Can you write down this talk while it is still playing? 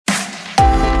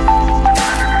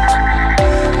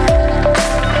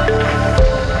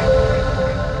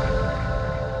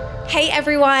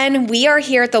everyone. We are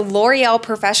here at the L'Oreal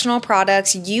Professional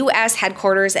Products US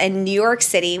headquarters in New York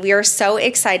City. We are so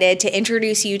excited to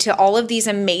introduce you to all of these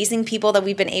amazing people that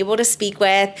we've been able to speak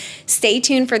with. Stay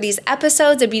tuned for these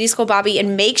episodes of Beauty School Bobby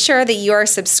and make sure that you are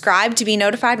subscribed to be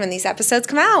notified when these episodes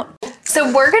come out. So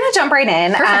we're going to jump right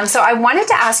in. So I wanted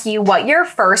to ask you what your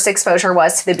first exposure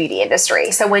was to the beauty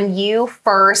industry. So when you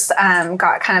first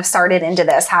got kind of started into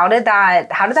this, how did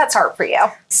that start for you?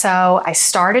 So I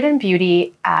started in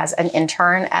beauty as an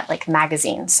intern at like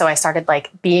magazines. So I started like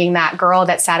being that girl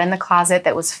that sat in the closet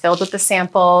that was filled with the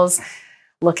samples,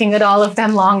 looking at all of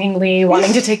them longingly,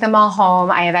 wanting to take them all home.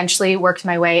 I eventually worked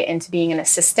my way into being an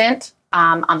assistant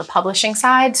on the publishing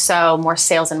side. So more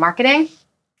sales and marketing.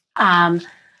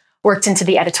 Worked into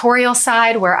the editorial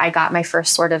side where I got my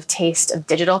first sort of taste of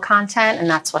digital content. And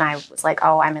that's when I was like,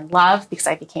 oh, I'm in love because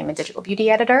I became a digital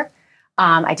beauty editor.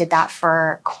 I did that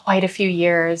for quite a few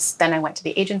years. Then I went to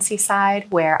the agency side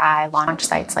where I launched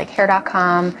sites like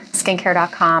hair.com,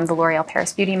 skincare.com, the L'Oreal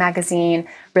Paris Beauty Magazine,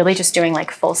 really just doing like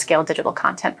full-scale digital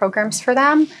content programs for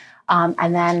them.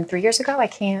 And then 3 years ago, I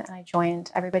came and I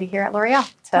joined everybody here at L'Oreal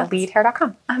to lead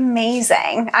hair.com.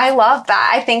 Amazing. I love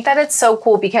that. I think that it's so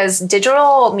cool because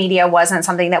digital media wasn't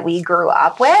something that we grew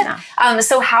up with. No.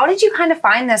 So how did you kind of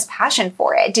find this passion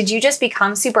for it? Did you just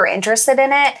become super interested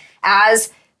in it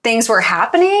as things were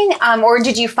happening? Or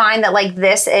did you find that like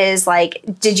this is like,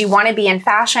 did you want to be in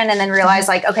fashion and then realize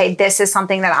like, okay, this is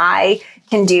something that I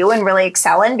can do and really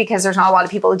excel in because there's not a lot of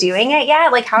people doing it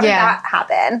yet? Like, how did that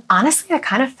happen? Honestly, I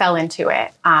kind of fell into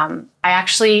it. I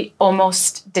actually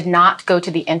almost did not go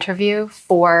to the interview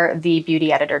for the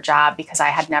beauty editor job because I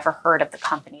had never heard of the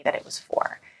company that it was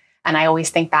for. And I always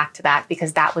think back to that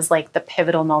because that was like the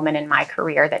pivotal moment in my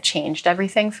career that changed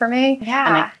everything for me. Yeah.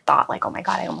 And I thought like, oh my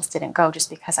God, I almost didn't go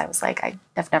just because I was like,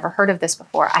 I've never heard of this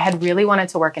before. I had really wanted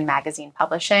to work in magazine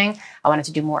publishing. I wanted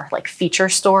to do more like feature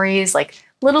stories, like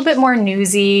a little bit more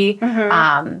newsy.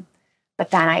 Mm-hmm.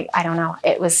 But then I don't know,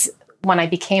 it was when I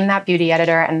became that beauty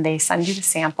editor and they send you the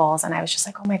samples and I was just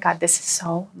like, oh my God, this is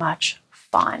so much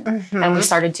fun. Mm-hmm. And we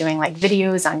started doing like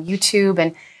videos on YouTube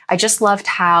and I just loved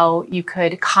how you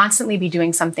could constantly be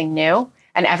doing something new.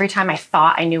 And every time I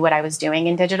thought I knew what I was doing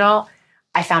in digital,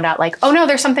 I found out like, oh no,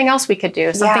 there's something else we could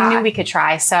do, something new we could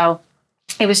try. So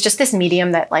it was just this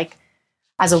medium that like,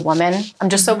 as a woman, I'm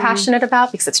just so passionate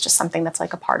about because it's just something that's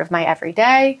like a part of my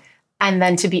everyday. And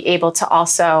then to be able to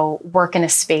also work in a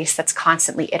space that's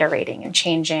constantly iterating and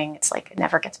changing, it's like it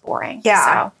never gets boring.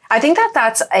 Yeah. So I think that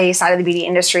that's a side of the beauty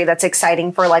industry that's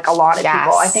exciting for like a lot of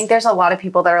people. I think there's a lot of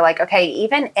people that are like, okay,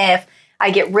 even if I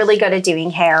get really good at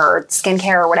doing hair or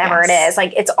skincare or whatever it is,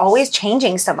 like it's always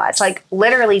changing so much, like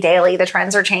literally daily, the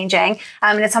trends are changing.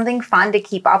 And it's something fun to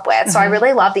keep up with. So I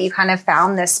really love that you kind of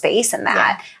found this space in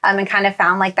that and kind of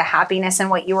found like the happiness in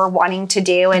what you were wanting to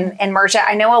do and merge it.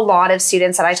 I know a lot of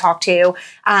students that I talk to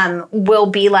will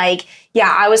be like,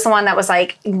 yeah, I was the one that was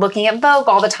like looking at Vogue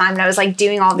all the time. And I was like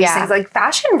doing all these things. Like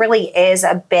fashion really is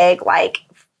a big like,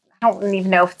 I don't even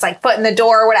know if it's like foot in the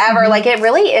door or whatever. Like it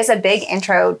really is a big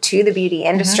intro to the beauty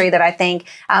industry that I think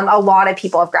a lot of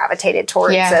people have gravitated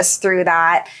towards this through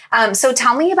that. So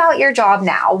tell me about your job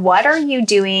now. What are you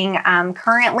doing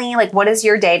currently? Like what does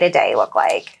your day-to-day look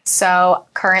like? So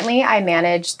currently I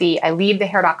lead the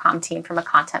hair.com team from a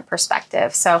content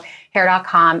perspective. So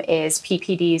hair.com is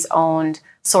PPD's owned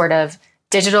sort of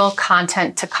digital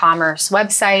content to commerce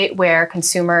website where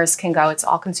consumers can go. It's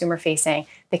all consumer facing.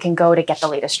 They can go to get the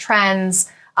latest trends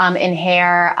in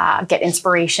hair, get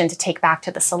inspiration to take back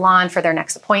to the salon for their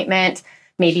next appointment,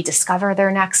 maybe discover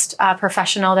their next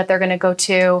professional that they're going to go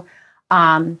to.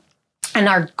 And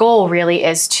our goal really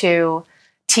is to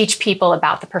teach people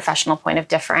about the professional point of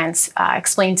difference,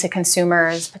 explain to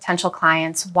consumers, potential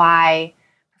clients, why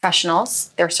professionals,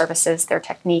 their services, their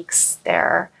techniques,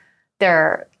 their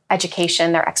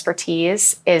education, their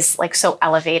expertise is like so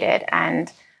elevated,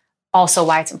 and also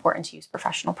why it's important to use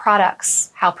professional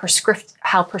products, how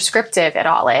prescriptive it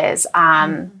all is.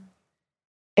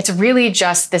 It's really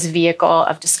just this vehicle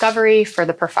of discovery for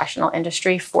the professional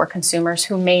industry for consumers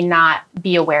who may not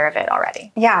be aware of it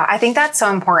already. Yeah, I think that's so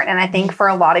important. And I think for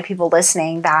a lot of people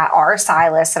listening that are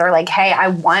stylists that are like, hey,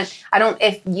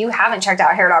 if you haven't checked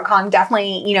out hair.com,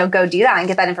 definitely, go do that and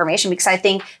get that information, because I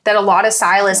think that a lot of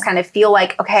stylists kind of feel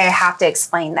like, okay, I have to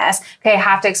explain this. Okay, I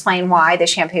have to explain why the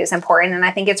shampoo is important. And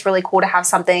I think it's really cool to have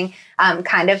something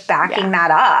kind of backing that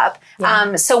up.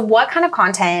 Yeah. So what kind of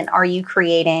content are you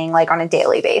creating like on a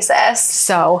daily basis?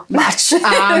 So much.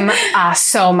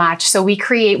 So much. So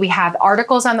we have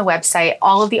articles on the website.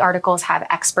 All of the articles have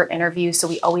expert interviews. So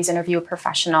we always interview a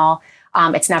professional.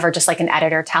 It's never just like an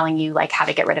editor telling you like how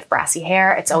to get rid of brassy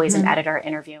hair. It's always an editor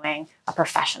interviewing a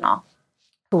professional.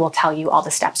 who will tell you all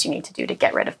the steps you need to do to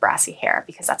get rid of brassy hair,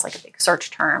 because that's like a big search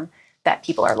term that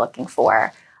people are looking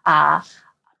for.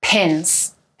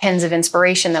 Pins of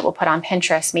inspiration that we'll put on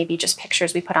Pinterest, maybe just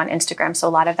pictures we put on Instagram. So a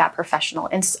lot of that professional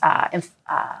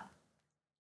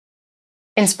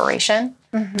inspiration.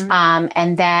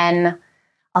 And then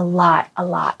a lot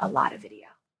of video.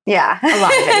 Yeah. A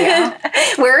lot of video.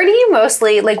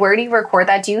 Where do you record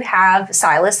that? Do you have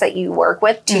stylists that you work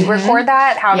with to record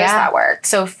that? How does that work?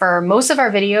 So for most of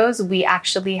our videos, we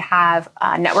actually have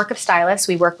a network of stylists.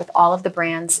 We work with all of the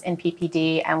brands in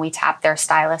PPD, and we tap their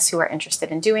stylists who are interested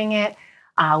in doing it.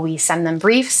 We send them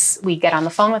briefs. We get on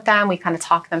the phone with them. We kind of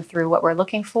talk them through what we're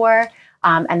looking for.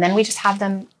 And then we just have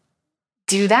them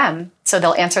do them. So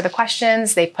they'll answer the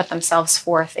questions. They put themselves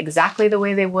forth exactly the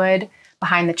way they would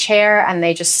behind the chair, and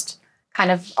they just kind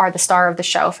of are the star of the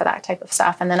show for that type of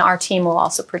stuff. And then our team will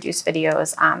also produce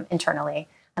videos internally,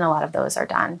 and a lot of those are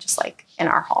done just like in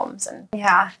our homes and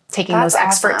taking those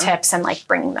expert tips and like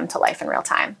bringing them to life in real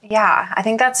time. Yeah, I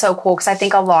think that's so cool, because I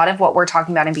think a lot of what we're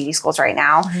talking about in beauty schools right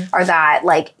now are that,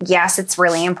 like, yes, it's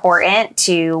really important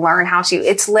to learn how to,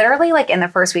 it's literally like in the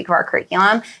first week of our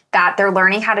curriculum that they're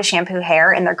learning how to shampoo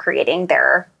hair and they're creating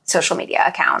their social media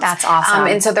accounts. That's awesome.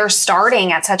 And so they're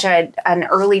starting at such an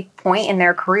early point in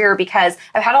their career, because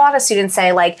I've had a lot of students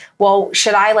say, like, well,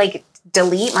 should I like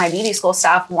delete my beauty school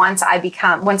stuff once I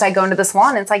go into the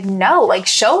salon? And it's like, no, like,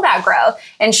 show that growth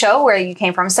and show where you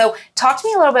came from. So talk to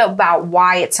me a little bit about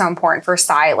why it's so important for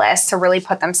stylists to really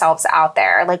put themselves out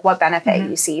there. Like, what benefit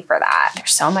you see for that?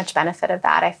 There's so much benefit of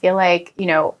that. I feel like,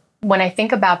 when I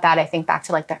think about that, I think back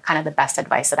to like the kind of the best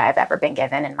advice that I've ever been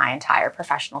given in my entire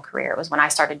professional career was when I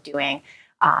started doing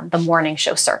the morning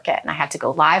show circuit. And I had to go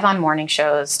live on morning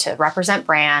shows to represent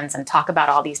brands and talk about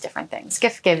all these different things,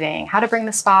 gift giving, how to bring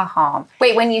the spa home.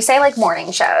 Wait, when you say like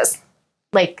morning shows,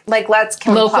 like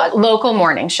local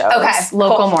morning shows. Okay,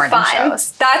 local morning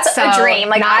shows. That's a dream.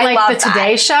 Like, not I like love the that.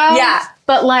 Today Show. Yeah,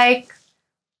 but like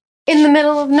in the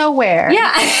middle of nowhere.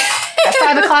 Yeah, at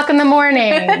 5 o'clock in the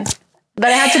morning. But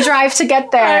I had to drive to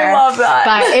get there. I love that.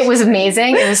 But it was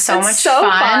amazing. It was so much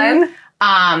fun.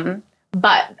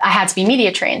 But I had to be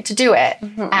media trained to do it.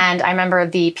 And I remember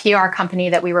the PR company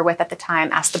that we were with at the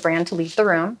time asked the brand to leave the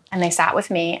room. And they sat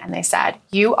with me and they said,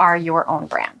 you are your own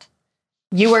brand.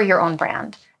 You are your own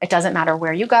brand. It doesn't matter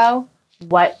where you go,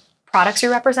 what products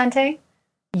you're representing.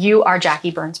 You are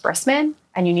Jackie Burns Brissman.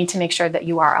 And you need to make sure that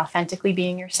you are authentically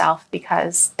being yourself,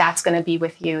 because that's going to be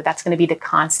with you. That's going to be the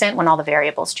constant when all the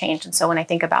variables change. And so when I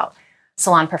think about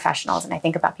salon professionals and I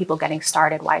think about people getting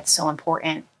started, why it's so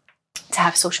important to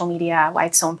have social media, why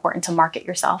it's so important to market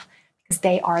yourself, because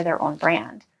they are their own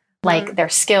brand. Like their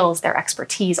skills, their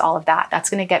expertise, all of that, that's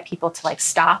going to get people to like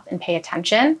stop and pay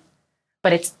attention.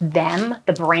 But it's them,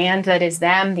 the brand that is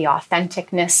them, the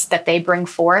authenticness that they bring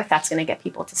forth, that's going to get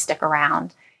people to stick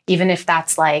around. Even if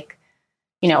that's like,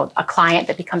 a client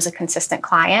that becomes a consistent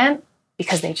client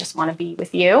because they just want to be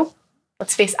with you.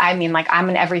 Let's face it, I'm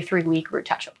an every 3-week root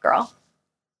touch-up girl.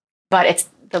 But it's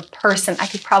the person, I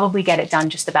could probably get it done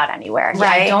just about anywhere.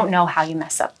 Right. Yeah, I don't know how you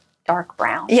mess up dark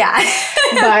brown. Yeah.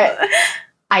 But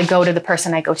I go to the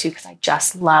person I go to because I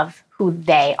just love who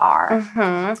they are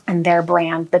and their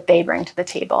brand that they bring to the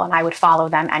table. And I would follow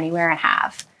them anywhere and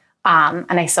have.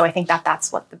 So I think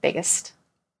that's what the biggest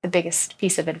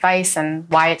piece of advice and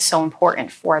why it's so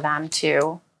important for them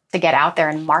to get out there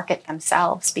and market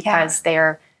themselves, because they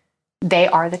are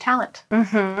the talent.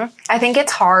 I think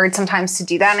it's hard sometimes to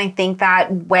do that. And I think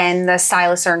that when the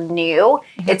stylists are new,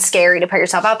 it's scary to put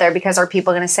yourself out there, because are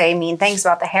people going to say mean things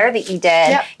about the hair that you did?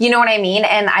 Yep. You know what I mean?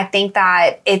 And I think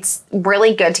that it's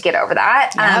really good to get over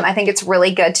that. Yep. I think it's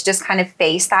really good to just kind of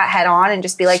face that head on and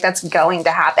just be like, that's going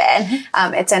to happen.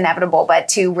 It's inevitable, but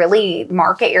to really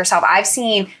market yourself. I've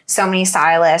seen so many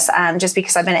stylists, just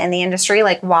because I've been in the industry,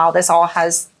 like while this all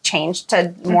has changed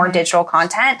to more digital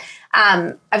content,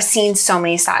 I've seen so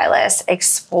many stylists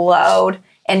explode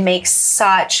and make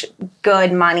such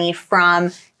good money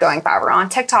from going viral on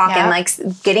TikTok and like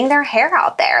getting their hair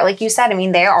out there. Like you said, I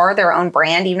mean, they are their own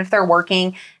brand, even if they're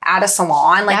working at a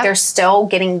salon, like they're still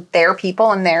getting their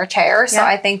people in their chair. So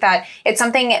I think that it's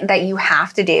something that you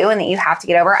have to do and that you have to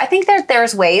get over. I think that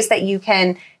there's ways that you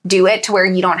can do it to where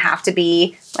you don't have to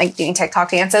be like doing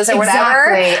TikTok dances or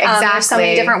whatever. Exactly. There's so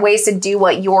many different ways to do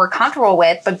what you're comfortable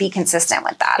with, but be consistent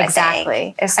with that.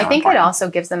 Exactly. I think important. It also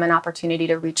gives them an opportunity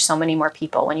to reach so many more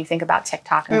people. When you think about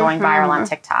TikTok and going viral on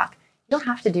TikTok, you don't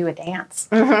have to do a dance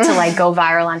to like go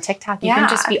viral on TikTok. You can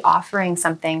just be offering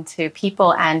something to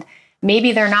people and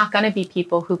maybe they're not going to be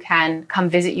people who can come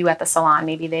visit you at the salon.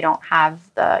 Maybe they don't have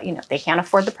they can't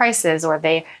afford the prices, or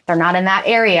they're not in that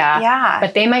area. Yeah.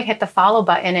 But they might hit the follow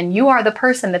button, and you are the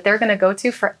person that they're going to go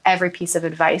to for every piece of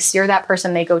advice. You're that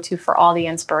person they go to for all the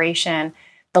inspiration,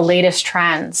 the latest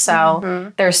trends.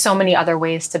 So there's so many other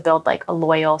ways to build like a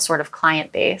loyal sort of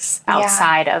client base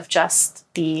outside of just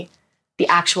the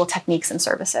actual techniques and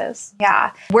services.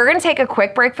 Yeah. We're going to take a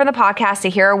quick break from the podcast to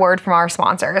hear a word from our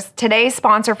sponsors. Today's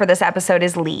sponsor for this episode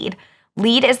is LEAD.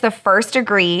 LEAD is the first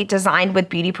degree designed with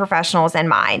beauty professionals in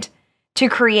mind. To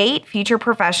create future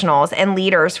professionals and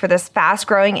leaders for this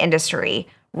fast-growing industry,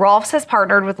 Rolfs has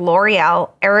partnered with L'Oreal,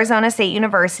 Arizona State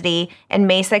University, and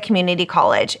Mesa Community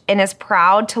College, and is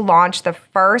proud to launch the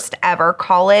first ever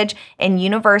college and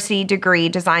university degree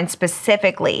designed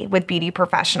specifically with beauty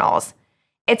professionals.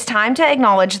 It's time to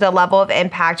acknowledge the level of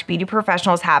impact beauty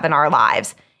professionals have in our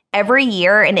lives. Every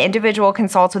year, an individual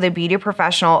consults with a beauty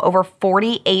professional over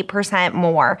 48%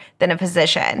 more than a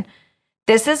physician.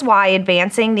 This is why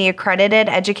advancing the accredited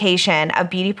education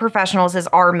of beauty professionals is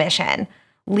our mission.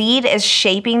 LEAD is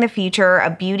shaping the future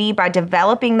of beauty by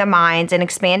developing the minds and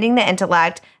expanding the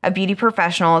intellect of beauty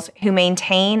professionals who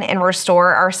maintain and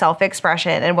restore our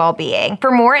self-expression and well-being.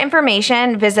 For more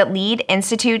information, visit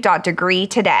leadinstitute.degree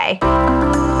today.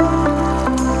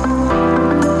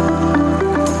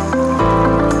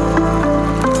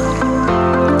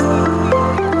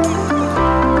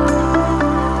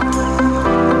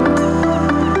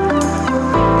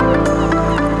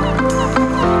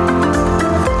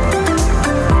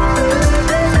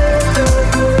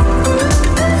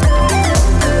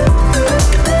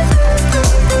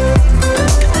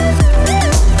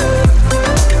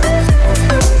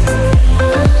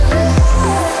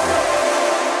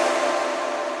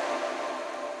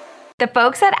 The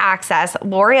folks at Access,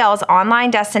 L'Oreal's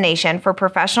online destination for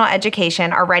professional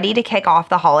education, are ready to kick off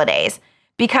the holidays.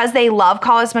 Because they love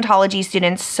cosmetology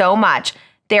students so much,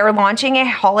 they're launching a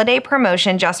holiday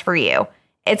promotion just for you.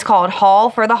 It's called Haul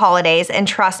for the Holidays, and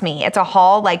trust me, it's a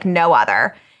haul like no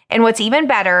other. And what's even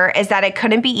better is that it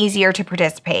couldn't be easier to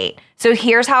participate. So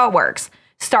here's how it works.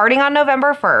 Starting on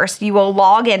November 1st, you will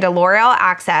log into L'Oreal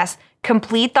Access,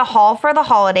 complete the Haul for the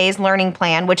Holidays learning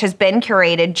plan, which has been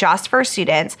curated just for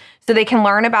students so they can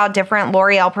learn about different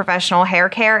L'Oreal professional hair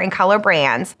care and color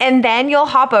brands. And then you'll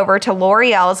hop over to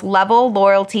L'Oreal's Level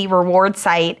Loyalty Reward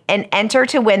site and enter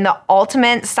to win the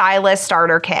Ultimate Stylist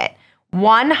Starter Kit.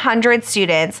 100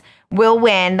 students will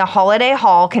win the holiday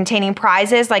haul containing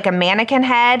prizes like a mannequin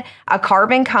head, a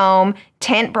carbon comb,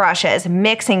 tint brushes,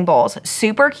 mixing bowls,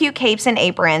 super cute capes and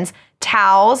aprons,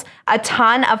 towels, a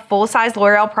ton of full-size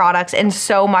L'Oreal products, and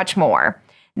so much more.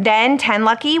 Then 10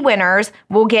 lucky winners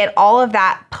will get all of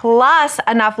that plus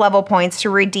enough level points to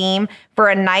redeem for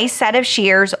a nice set of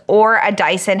shears or a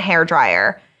Dyson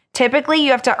hairdryer. Typically,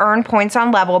 you have to earn points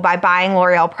on level by buying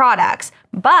L'Oreal products,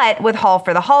 but with Haul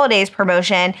for the Holidays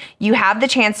promotion, you have the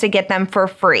chance to get them for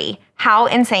free. How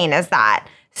insane is that?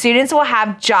 Students will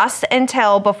have just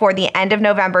until before the end of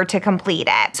November to complete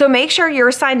it. So make sure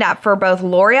you're signed up for both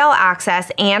L'Oreal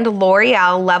Access and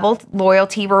L'Oreal Level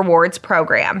Loyalty Rewards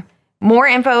program. More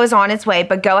info is on its way,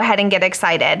 but go ahead and get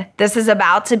excited. This is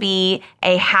about to be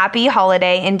a happy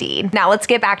holiday indeed. Now let's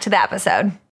get back to the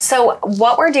episode. So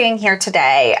what we're doing here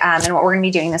today and what we're going to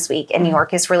be doing this week in New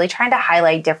York is really trying to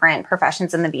highlight different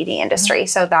professions in the beauty industry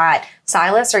so that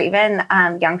stylists or even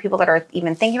young people that are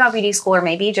even thinking about beauty school or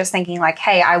maybe just thinking like,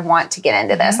 hey, I want to get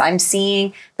into this. I'm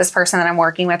seeing this person that I'm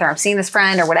working with or I'm seeing this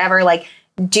friend or whatever, like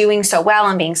doing so well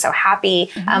and being so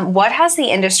happy. What has the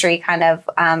industry kind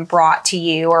of brought to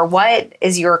you, or what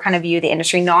is your kind of view of the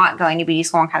industry not going to beauty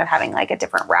school and kind of having like a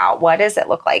different route? What does it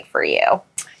look like for you?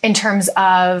 In terms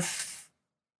of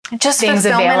just things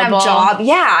fulfillment available. of job.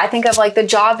 Yeah, I think of like the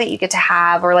job that you get to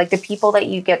have or like the people that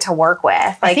you get to work with.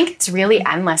 Like, I think it's really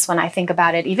endless when I think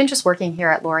about it. Even just working here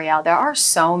at L'Oreal, there are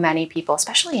so many people,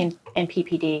 especially in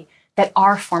PPD, that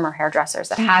are former hairdressers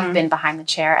that have been behind the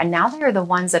chair. And now they're the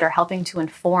ones that are helping to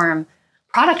inform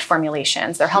product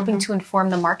formulations. They're helping to inform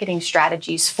the marketing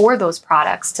strategies for those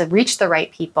products to reach the right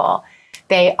people.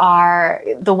 They are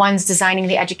the ones designing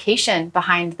the education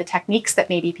behind the techniques that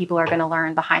maybe people are going to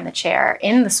learn behind the chair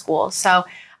in the school. So I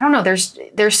don't know,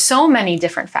 there's so many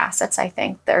different facets, I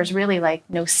think. There's really like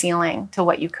no ceiling to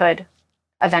what you could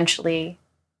eventually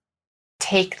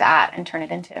take that and turn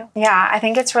it into. Yeah, I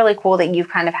think it's really cool that you've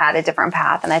kind of had a different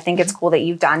path. And I think it's cool that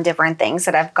you've done different things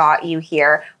that have got you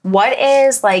here. What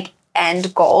is like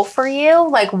end goal for you?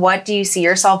 Like, what do you see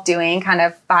yourself doing kind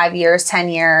of 5 years, 10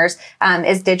 years?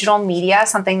 Is digital media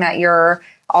something that you're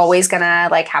always gonna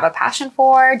like have a passion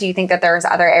for? Do you think that there's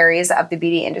other areas of the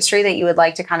beauty industry that you would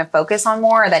like to kind of focus on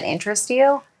more or that interest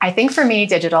you? I think for me,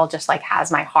 digital just like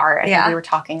has my heart. I think we were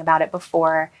talking about it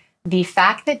before. The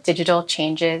fact that digital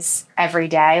changes every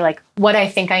day, like what I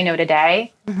think I know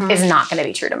today is not going to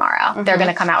be true tomorrow. They're going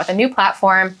to come out with a new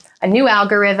platform, a new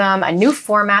algorithm, a new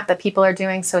format that people are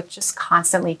doing. So it's just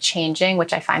constantly changing,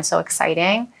 which I find so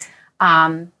exciting.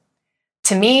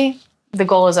 To me, the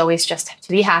goal is always just to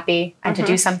be happy and to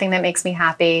do something that makes me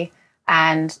happy.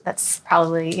 And that's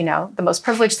probably, you know, the most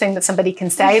privileged thing that somebody can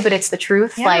say, but it's the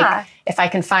truth. Yeah. Like if I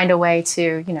can find a way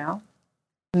to, you know,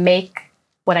 make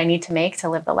what I need to make to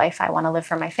live the life I want to live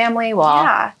for my family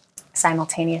while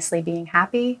simultaneously being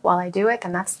happy while I do it,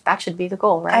 then that should be the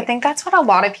goal, right? I think that's what a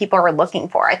lot of people are looking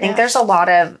for. I think there's a lot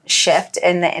of shift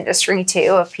in the industry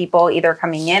too of people either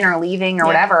coming in or leaving or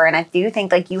whatever. And I do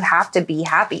think like you have to be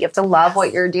happy. You have to love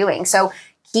what you're doing. So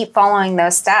keep following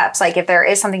those steps. Like if there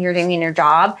is something you're doing in your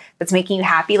job that's making you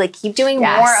happy, like keep doing more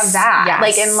of that. Yes.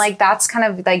 Like, and like, that's kind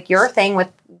of like your thing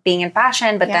with being in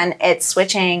fashion, but then it's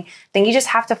switching. Then you just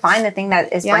have to find the thing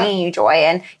that is bringing you joy.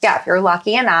 And if you're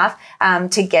lucky enough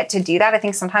to get to do that, I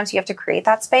think sometimes you have to create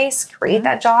that space, create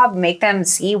that job, make them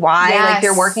see why. Like if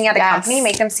you're working at a company,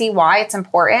 make them see why it's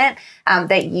important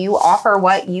that you offer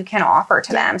what you can offer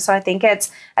to them. So I think it's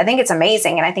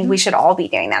amazing. And I think we should all be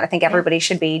doing that. I think everybody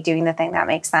should be doing the thing that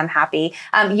makes them happy.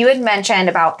 You had mentioned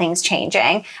about things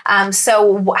changing.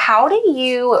 So how do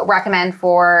you recommend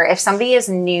for if somebody is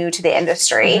new to the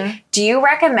industry, do you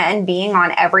recommend being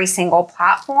on every single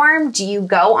platform? Do you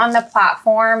go on the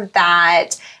platform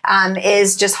that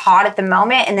is just hot at the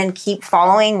moment and then keep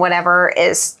following whatever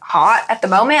is hot at the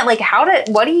moment? Like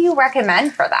what do you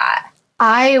recommend for that?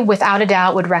 I, without a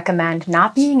doubt, would recommend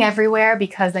not being everywhere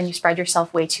because then you spread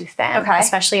yourself way too thin,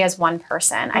 especially as one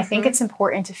person. I think it's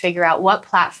important to figure out what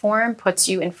platform puts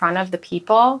you in front of the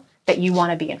people that you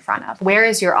want to be in front of. Where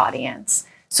is your audience?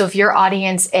 So if your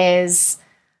audience is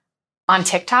on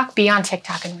TikTok, be on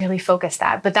TikTok and really focus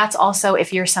that. But that's also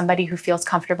if you're somebody who feels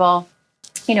comfortable,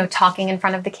 you know, talking in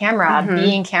front of the camera,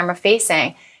 being camera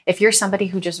facing. If you're somebody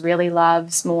who just really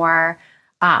loves more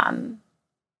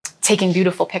taking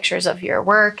beautiful pictures of your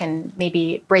work and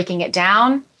maybe breaking it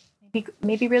down,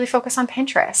 maybe really focus on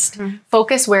Pinterest.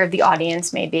 Focus where the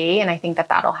audience may be. And I think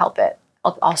that'll help it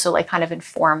also like kind of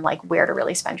inform like where to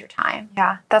really spend your time.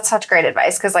 Yeah, that's such great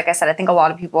advice. Cause like I said, I think a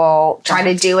lot of people try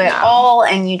to do it all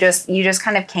and you just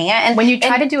kind of can't. And when you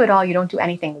try to do it all, you don't do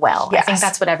anything well. I think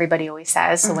that's what everybody always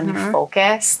says. So when you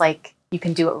focus, like you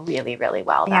can do it really, really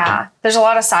well. Yeah. There's a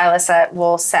lot of stylists that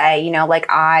will say, you know, like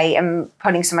I am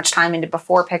putting so much time into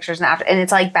before pictures and after, and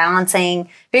it's like balancing,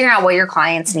 figuring out what your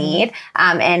clients need.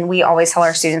 And we always tell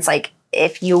our students, like,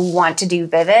 if you want to do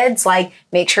vivids, like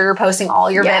make sure you're posting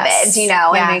all your vivids, you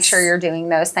know, and make sure you're doing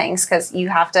those things because you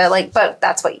have to like, but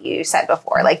that's what you said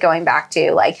before, like going back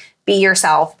to like, be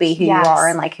yourself, be who you are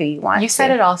and like who you want. You said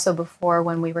it also before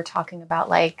when we were talking about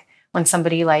like when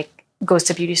somebody like goes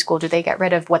to beauty school, do they get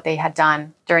rid of what they had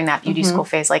done during that beauty school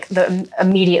phase? Like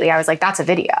immediately I was like, that's a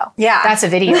video. Yeah. That's a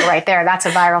video right there. That's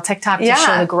a viral TikTok to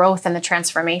show the growth and the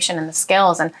transformation and the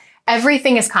skills. And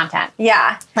everything is content.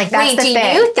 Yeah. Like that's the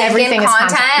thing. You think everything is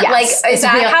content? Yes. Like is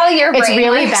that how your brain It's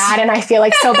really works? bad. And I feel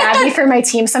like so badly for my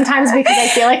team sometimes because I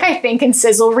feel like I think in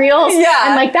sizzle reels. Yeah.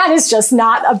 And like that is just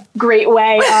not a great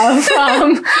way of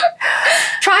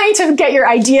trying to get your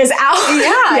ideas out.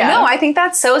 Yeah. No, I think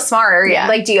that's so smart.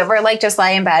 Like do you ever like just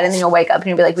lay in bed and then you'll wake up and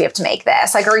you'll be like, we have to make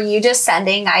this? Like are you just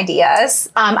sending ideas?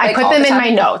 I put them in my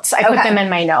notes. I put them in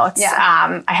my notes.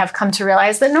 Yeah. I have come to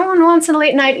realize that no one wants a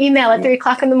late night email at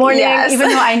 3:00 in the morning. Yes. Even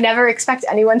though I never expect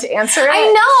anyone to answer it. I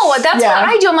know. That's what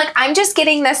I do. I'm like, I'm just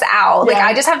getting this out. Like,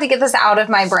 I just have to get this out of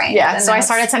my brain. Yeah. So I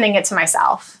started sending it to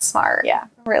myself. Smart. Yeah.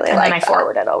 Really and like then I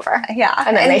forward it over. Yeah.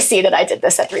 And then they see that I did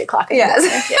this at 3:00 in the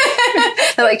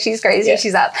morning. They're like, she's crazy. Yeah.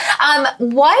 She's up.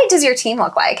 What does your team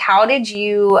look like? How did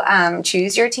you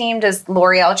choose your team? Does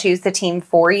L'Oreal choose the team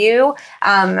for you?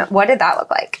 What did that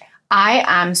look like? I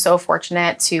am so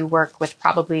fortunate to work with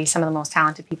probably some of the most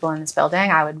talented people in this building.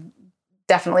 I would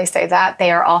definitely say that. They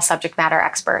are all subject matter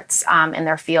experts in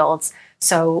their fields.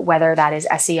 So whether that is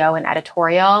SEO and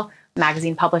editorial,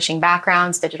 magazine publishing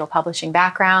backgrounds, digital publishing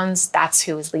backgrounds, that's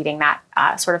who is leading that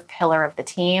sort of pillar of the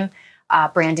team.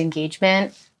 Brand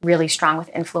engagement, really strong with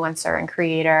influencer and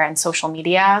creator and social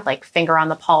media, like finger on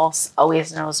the pulse,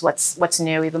 always knows what's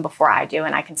new even before I do.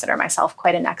 And I consider myself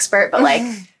quite an expert, but like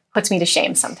puts me to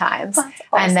shame sometimes. Awesome.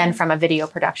 And then from a video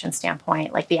production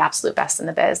standpoint, like the absolute best in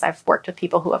the biz. I've worked with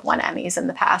people who have won Emmys in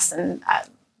the past and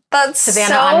That's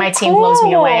Savannah so on my team cool. blows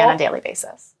me away on a daily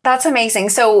basis. That's amazing.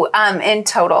 So in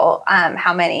total,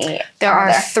 how many There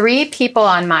are 3 people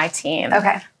on my team.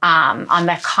 Okay. On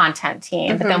the content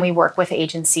team, but then we work with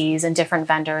agencies and different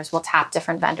vendors. We'll tap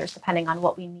different vendors depending on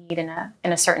what we need in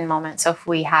a certain moment. So if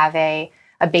we have a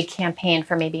big campaign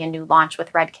for maybe a new launch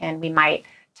with Redken, we might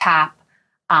tap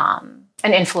an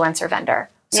influencer vendor.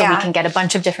 So we can get a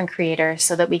bunch of different creators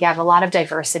so that we have a lot of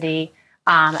diversity.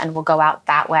 And we'll go out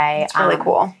that way. It's really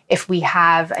cool. If we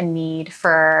have a need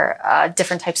for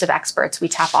different types of experts, we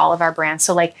tap all of our brands.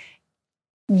 So like,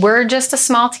 we're just a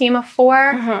small team of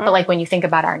 4, but like when you think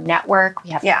about our network,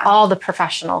 we have all the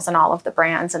professionals and all of the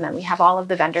brands, and then we have all of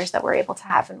the vendors that we're able to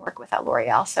have and work with at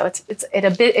L'Oreal. So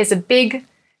it's a big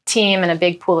team and a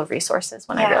big pool of resources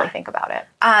when I really think about it.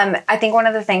 I think one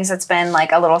of the things that's been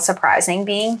like a little surprising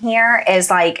being here is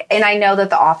like, and I know that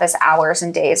the office hours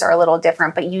and days are a little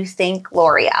different, but you think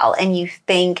L'Oreal and you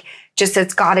think just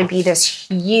it's got to be this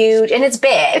huge, and it's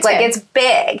big. It's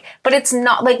big, but it's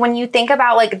not like when you think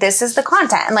about like this is the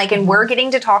content, and like, and we're getting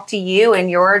to talk to you,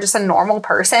 and you're just a normal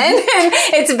person, and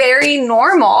it's very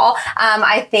normal.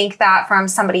 I think that from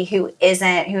somebody who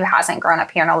hasn't grown up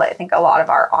here, and I think a lot of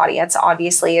our audience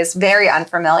obviously is very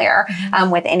unfamiliar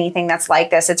with anything that's like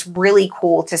this. It's really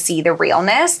cool to see the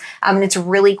realness, and it's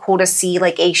really cool to see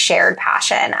like a shared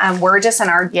passion. We're just in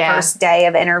our first day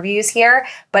of interviews here,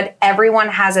 but everyone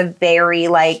has a very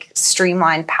like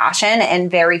streamlined passion and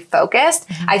very focused.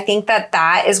 I think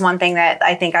that is one thing that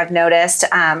I think I've noticed.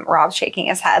 Rob's shaking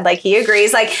his head like he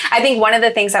agrees. Like I think one of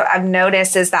the things that I've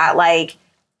noticed is that like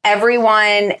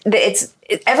everything's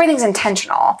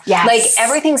intentional. Yes. Like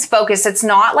everything's focused. It's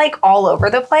not like all over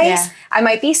the place. I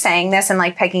might be saying this and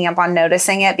like picking up on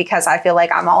noticing it because I feel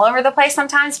like I'm all over the place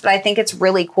sometimes, but I think it's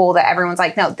really cool that everyone's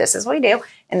like, no, this is what we do.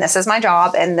 And this is my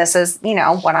job. And this is,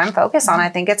 what I'm focused on. I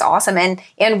think it's awesome.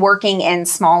 And working in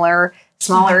smaller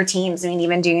teams. I mean,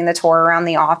 even doing the tour around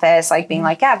the office, like being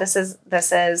like, yeah, this is,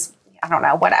 I don't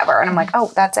know, whatever. And I'm like,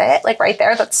 oh, that's it. Like right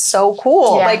there. That's so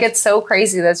cool. Yeah. Like, it's so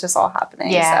crazy. That's just all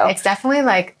happening. Yeah. So. It's definitely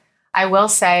like, I will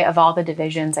say of all the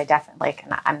divisions, I definitely like,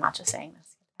 and I'm not just saying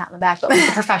this pat in the back, but like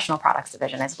the professional products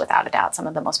division is without a doubt some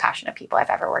of the most passionate people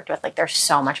I've ever worked with. Like there's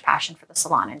so much passion for the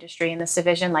salon industry in this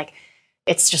division. Like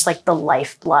it's just like the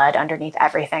lifeblood underneath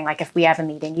everything. Like if we have a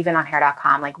meeting, even on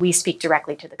hair.com, like we speak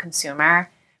directly to the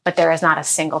consumer, but there is not a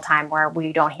single time where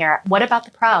we don't hear, what about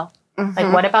the pro?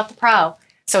 Like, what about the pro?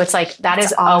 So it's like, that's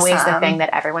is always the thing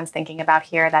that everyone's thinking about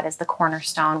here. That is the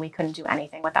cornerstone. We couldn't do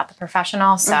anything without the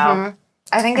professional. So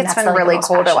I think it's been really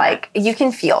cool to like, you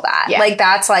can feel that. Yeah. Like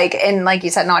that's like, and like you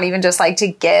said, not even just like to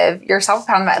give yourself a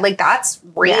pound of that. Like that's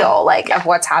real, of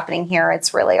what's happening here.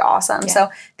 It's really awesome. Yeah. So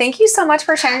thank you so much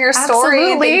for sharing your story.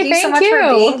 Absolutely. Thank you so much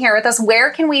for being here with us.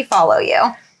 Where can we follow you?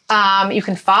 You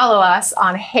can follow us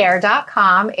on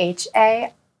hair.com,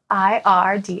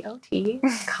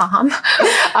 HAIRDOT.com.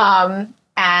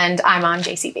 And I'm on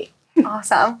JCB.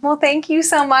 Awesome. Well, thank you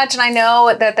so much. And I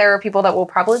know that there are people that will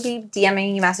probably be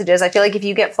DMing you messages. I feel like if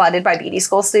you get flooded by beauty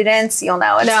school students, you'll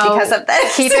know it's because of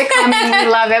this. Keep it coming. We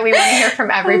love it. We want to hear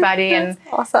from everybody. And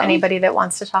anybody that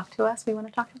wants to talk to us, we want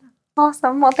to talk to them.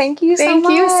 Awesome. Well, thank you so much.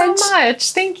 Thank you so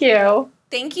much. Thank you.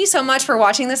 Thank you so much for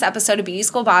watching this episode of Beauty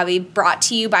School Bobby, brought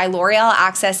to you by L'Oreal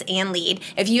Access and Lead.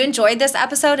 If you enjoyed this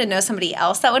episode and know somebody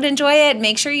else that would enjoy it,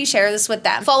 make sure you share this with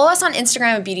them. Follow us on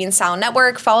Instagram at Beauty and Style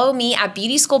Network. Follow me at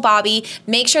Beauty School Bobby.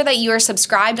 Make sure that you are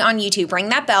subscribed on YouTube. Ring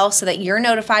that bell so that you're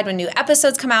notified when new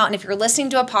episodes come out. And if you're listening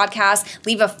to a podcast,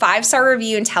 leave a 5-star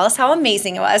review and tell us how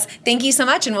amazing it was. Thank you so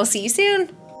much, and we'll see you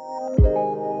soon.